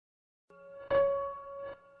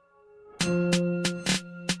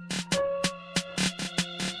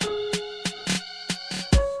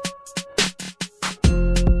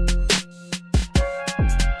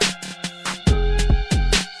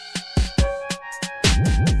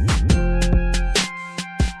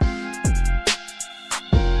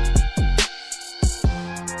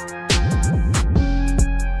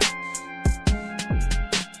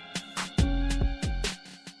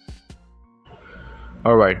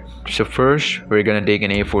Alright, so first we're gonna take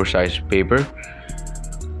an A4 size paper,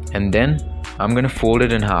 and then I'm gonna fold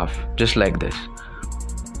it in half, just like this.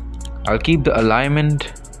 I'll keep the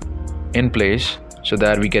alignment in place so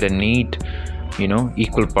that we get a neat,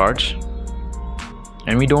 equal parts,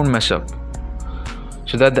 and we don't mess up,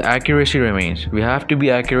 so that the accuracy remains. We have to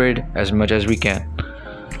be accurate as much as we can.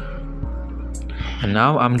 And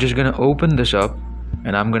now I'm just gonna open this up,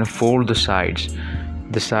 and I'm gonna fold the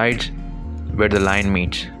sides where the line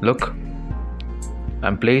meets. Look,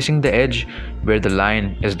 I'm placing the edge where the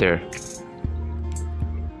line is there,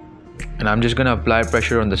 and I'm just gonna apply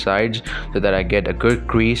pressure on the sides so that I get a good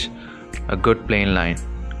crease, a good plain line.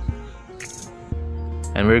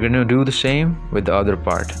 And we're gonna do the same with the other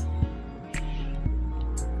part.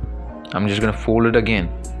 I'm just gonna fold it again.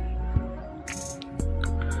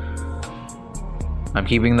 I'm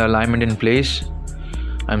keeping the alignment in place.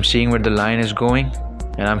 I'm seeing where the line is going,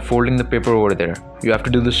 and I'm folding the paper over there. You have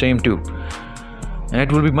to do the same too. And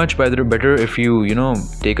it will be much better if you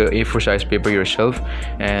take a A4 size paper yourself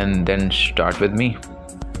and then start with me.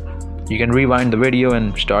 You can rewind the video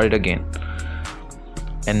and start it again.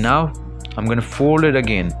 And now I'm gonna fold it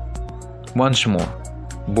again once more,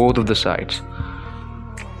 both of the sides.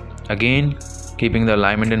 Again, keeping the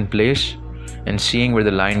alignment in place and seeing where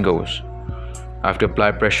the line goes. I have to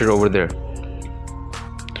apply pressure over there.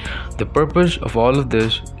 The purpose of all of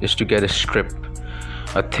this is to get a strip,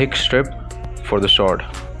 a thick strip for the sword.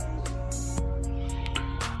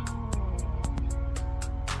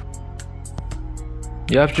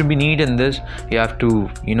 You have to be neat in this. You have to,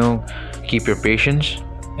 keep your patience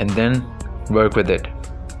and then work with it.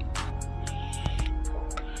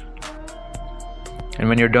 And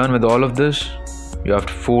when you're done with all of this, you have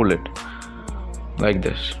to fold it like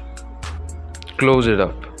this. Close it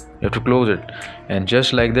up. You have to close it, and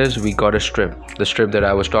just like this we got a strip, the strip that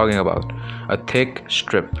I was talking about, a thick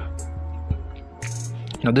strip.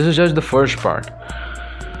 Now this is just the first part.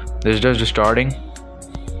 This is just the starting.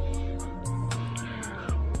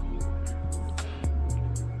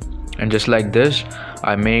 And just like this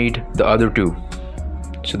I made the other two,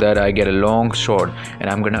 so that I get a long sword, and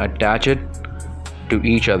I'm gonna attach it to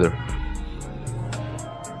each other.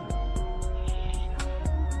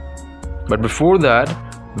 But before that,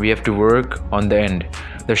 we have to work on the end,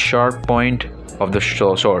 the sharp point of the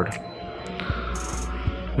sword.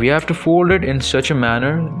 We have to fold it in such a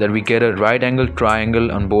manner that we get a right angle triangle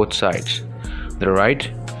on both sides, the right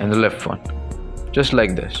and the left one, just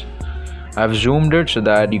like this. I've zoomed it so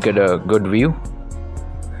that you get a good view,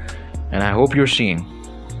 and I hope you're seeing.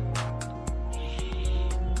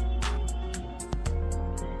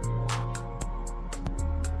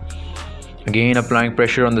 Again, applying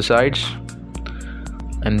pressure on the sides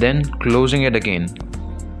and then closing it again.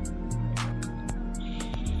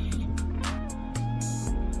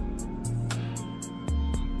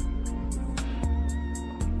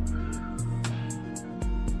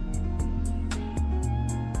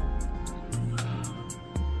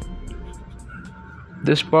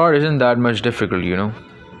 This part isn't that much difficult,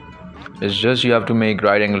 It's just you have to make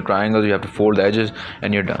right angle triangles, you have to fold the edges,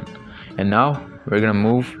 and you're done. And now we're gonna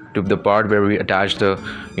move to the part where we attach the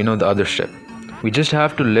the other strip. We just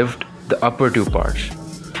have to lift the upper two parts,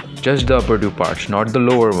 just the upper two parts, not the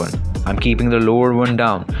lower one. I'm keeping the lower one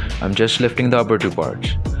down. I'm just lifting the upper two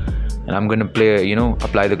parts, and I'm gonna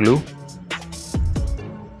apply the glue.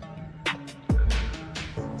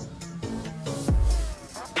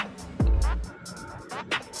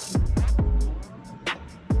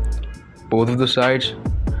 Both of the sides.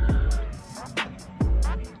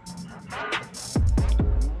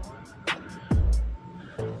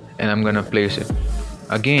 And I'm gonna place it.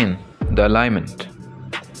 Again, the alignment.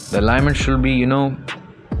 The alignment should be,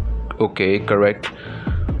 okay, correct.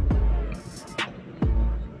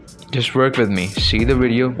 Just work with me. See the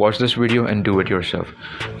video, watch this video, and do it yourself.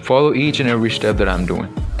 Follow each and every step that I'm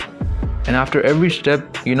doing. And after every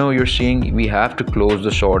step, you're seeing we have to close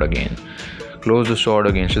the sword again. Close the sword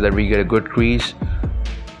again so that we get a good crease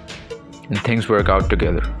and things work out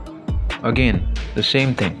together. Again, the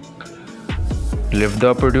same thing. Lift the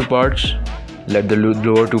upper two parts, let the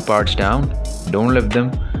lower two parts down, don't lift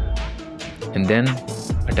them, and then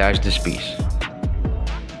attach this piece.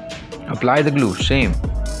 Apply the glue, same.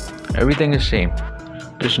 Everything is same.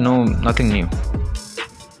 There's nothing new.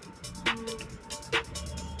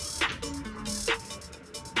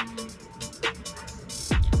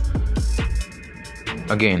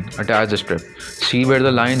 Again, attach the strip. See where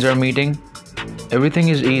the lines are meeting? Everything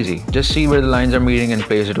is easy. Just see where the lines are meeting and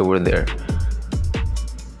place it over there.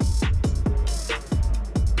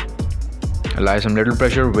 Apply some little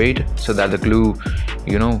pressure, wait so that the glue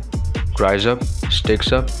dries up,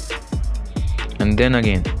 sticks up, and then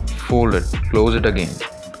again fold it, close it again.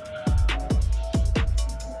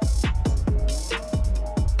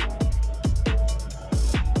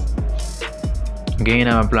 Again,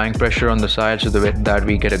 I'm applying pressure on the side so that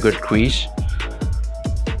we get a good crease.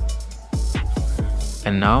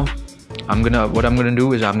 And now what I'm gonna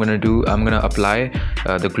do is I'm gonna apply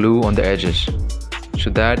the glue on the edges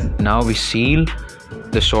so that now we seal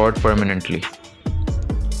the sword permanently.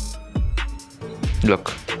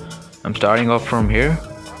 Look, I'm starting off from here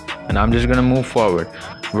and I'm just gonna move forward,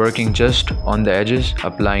 working just on the edges,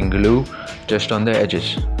 applying glue just on the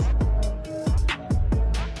edges.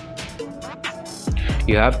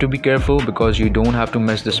 You have to be careful because you don't have to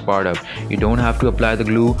mess this part up. You don't have to apply the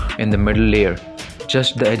glue in the middle layer,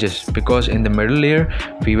 just the edges, because in the middle layer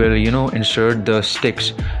we will insert the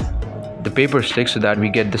sticks, the paper sticks, so that we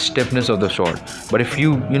get the stiffness of the sword. But if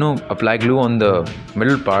you apply glue on the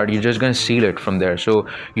middle part, you're just gonna seal it from there, so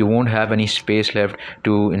you won't have any space left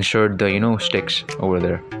to insert the sticks over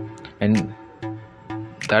there, and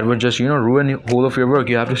that would just ruin the whole of your work.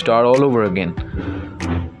 You have to start all over again.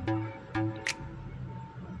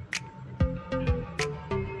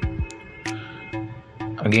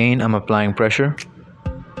 Again, I'm applying pressure.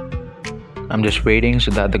 I'm just waiting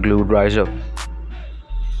so that the glue dries up.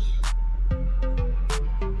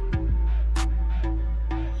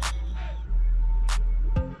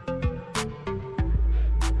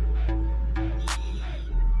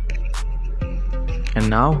 And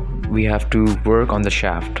now we have to work on the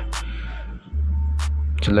shaft.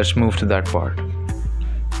 So let's move to that part.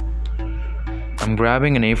 I'm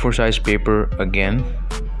grabbing an A4 size paper again.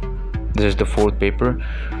 This is the fourth paper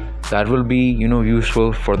that will be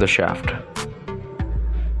useful for the shaft.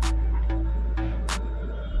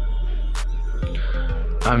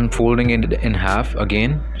 I'm folding it in half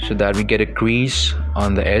again so that we get a crease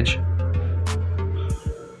on the edge.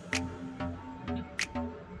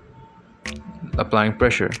 Applying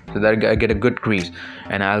pressure so that I get a good crease,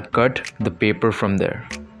 and I'll cut the paper from there.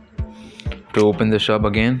 To open this up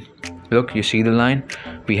again, look, you see the line?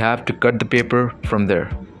 We have to cut the paper from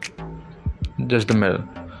there, just the middle,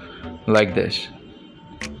 like this.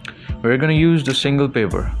 We're gonna use the single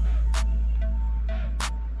paper,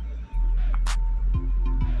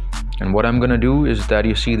 and what I'm gonna do is that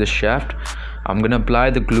you see the shaft, I'm gonna apply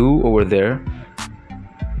the glue over there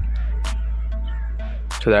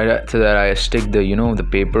so that I stick the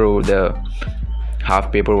paper over the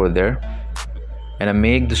half paper over there, and I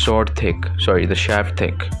make the the shaft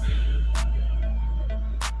thick.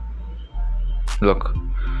 Look,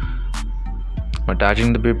 I'm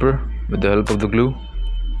attaching the paper with the help of the glue.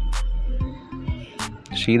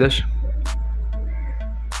 See this?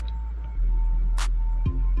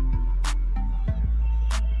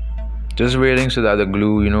 Just waiting so that the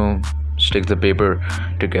glue sticks the paper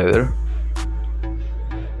together.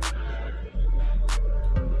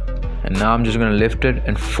 And now I'm just gonna lift it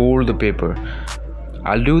and fold the paper.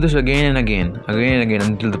 I'll do this again and again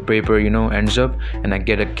until the paper ends up and I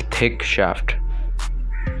get a thick shaft.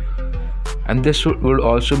 And this will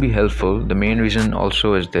also be helpful. The main reason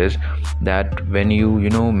also is this, that when you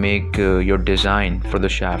make your design for the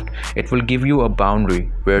shaft, it will give you a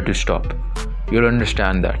boundary where to stop. You'll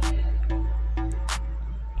understand that.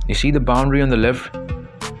 You see the boundary on the left?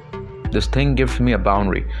 This thing gives me a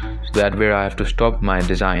boundary, so that where I have to stop my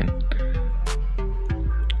design.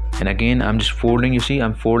 And again, I'm just folding. You see,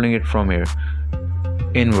 I'm folding it from here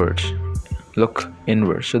inwards. Look,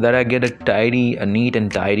 inwards, so that I get a neat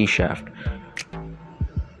and tidy shaft.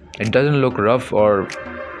 It doesn't look rough or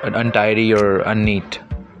untidy or unneat.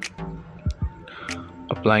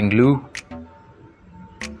 Applying glue.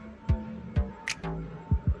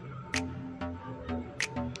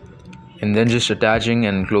 And then just attaching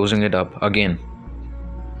and closing it up again.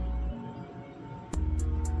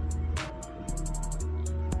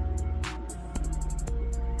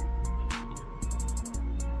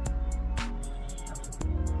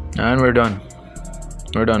 And we're done.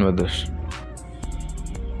 We're done with this.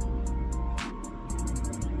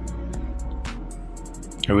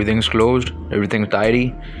 Everything's closed, everything's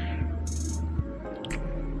tidy.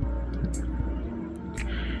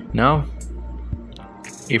 Now,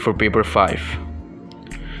 A4 paper 5.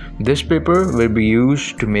 This paper will be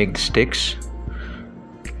used to make the sticks,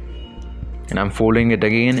 and I'm folding it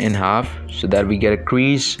again in half so that we get a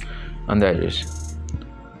crease on the edges.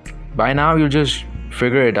 By now you just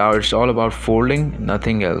figure it out. It's all about folding,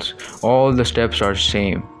 nothing else. All the steps are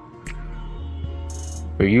same.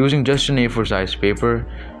 We're using just an A4 size paper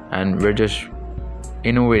and we're just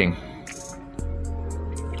innovating.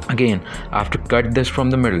 Again, I have to cut this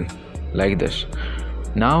from the middle like this.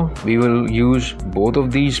 Now we will use both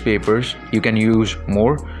of these papers. You can use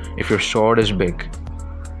more if your sword is big.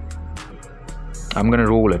 I'm gonna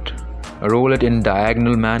roll it in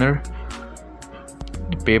diagonal manner.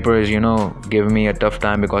 The paper is giving me a tough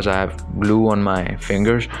time because I have glue on my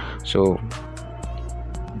fingers, so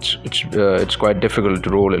it's quite difficult to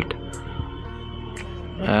roll it.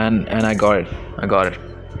 And I got it.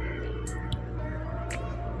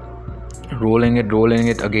 Rolling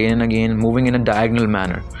it again and again, moving in a diagonal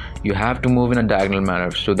manner. You have to move in a diagonal manner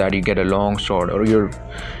so that you get a long sword, or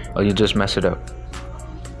you just mess it up.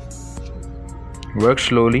 Work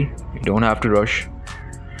slowly, you don't have to rush.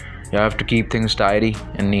 You have to keep things tidy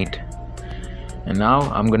and neat. And now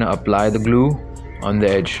I'm gonna apply the glue on the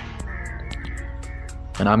edge,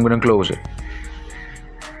 and I'm gonna close it.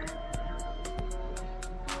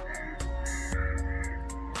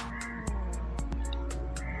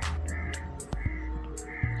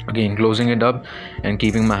 Again, closing it up and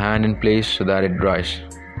keeping my hand in place so that it dries.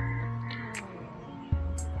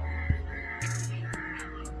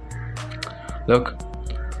 Look,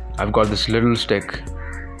 I've got this little stick,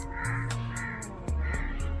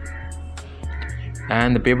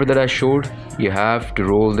 and the paper that I showed, you have to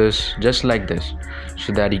roll this just like this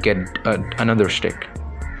so that you get another stick.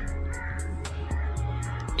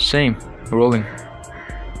 Same, rolling.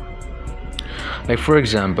 Like for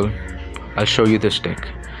example, I'll show you this stick.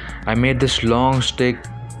 I made this long stick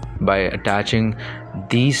by attaching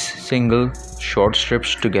these single short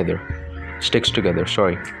sticks together,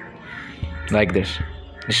 like this.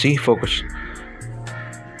 You see, focus.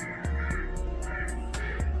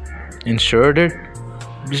 Insert it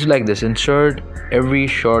just like this. Insert every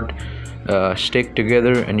short stick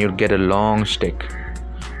together and you'll get a long stick,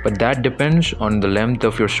 but that depends on the length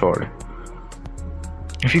of your sword.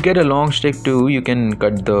 If you get a long stick too, you can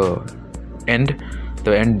cut the end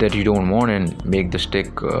that you don't want and make the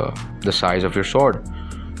stick the size of your sword.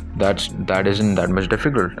 That isn't that much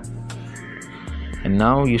difficult. And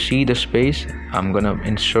now you see the space. I'm gonna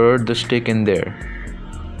insert the stick in there.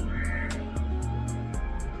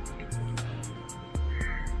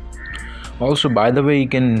 Also, by the way, you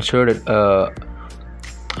can insert it,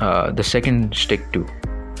 the second stick too,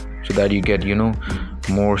 so that you get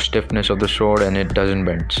more stiffness of the sword and it doesn't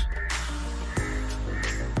bend.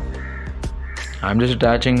 I'm just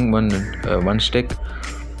attaching one stick.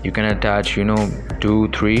 You can attach 2,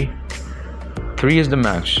 3. 3 is the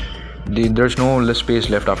max. There's no less space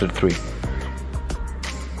left after 3.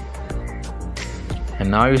 And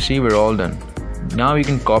now you see we're all done. Now you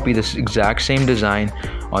can copy this exact same design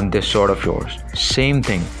on this sword of yours. Same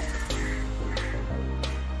thing.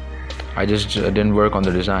 I just didn't work on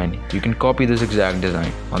the design. You can copy this exact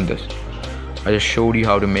design on this. I just showed you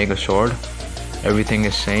how to make a sword. Everything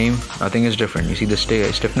is same, nothing is different. You see the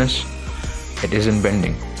stiffness? It isn't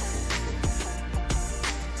bending.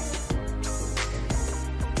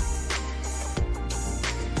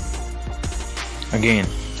 Again,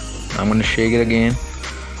 I'm gonna shake it again.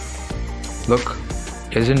 Look,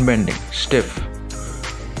 it isn't bending, stiff.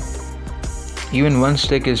 Even one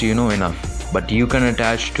stick is enough, but you can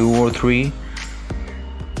attach 2 or 3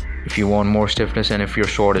 if you want more stiffness and if your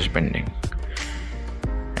sword is bending.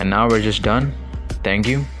 And now we're just done. Thank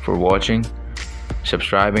you for watching,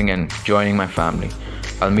 subscribing and joining my family.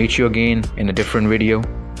 I'll meet you again in a different video.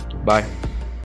 Bye.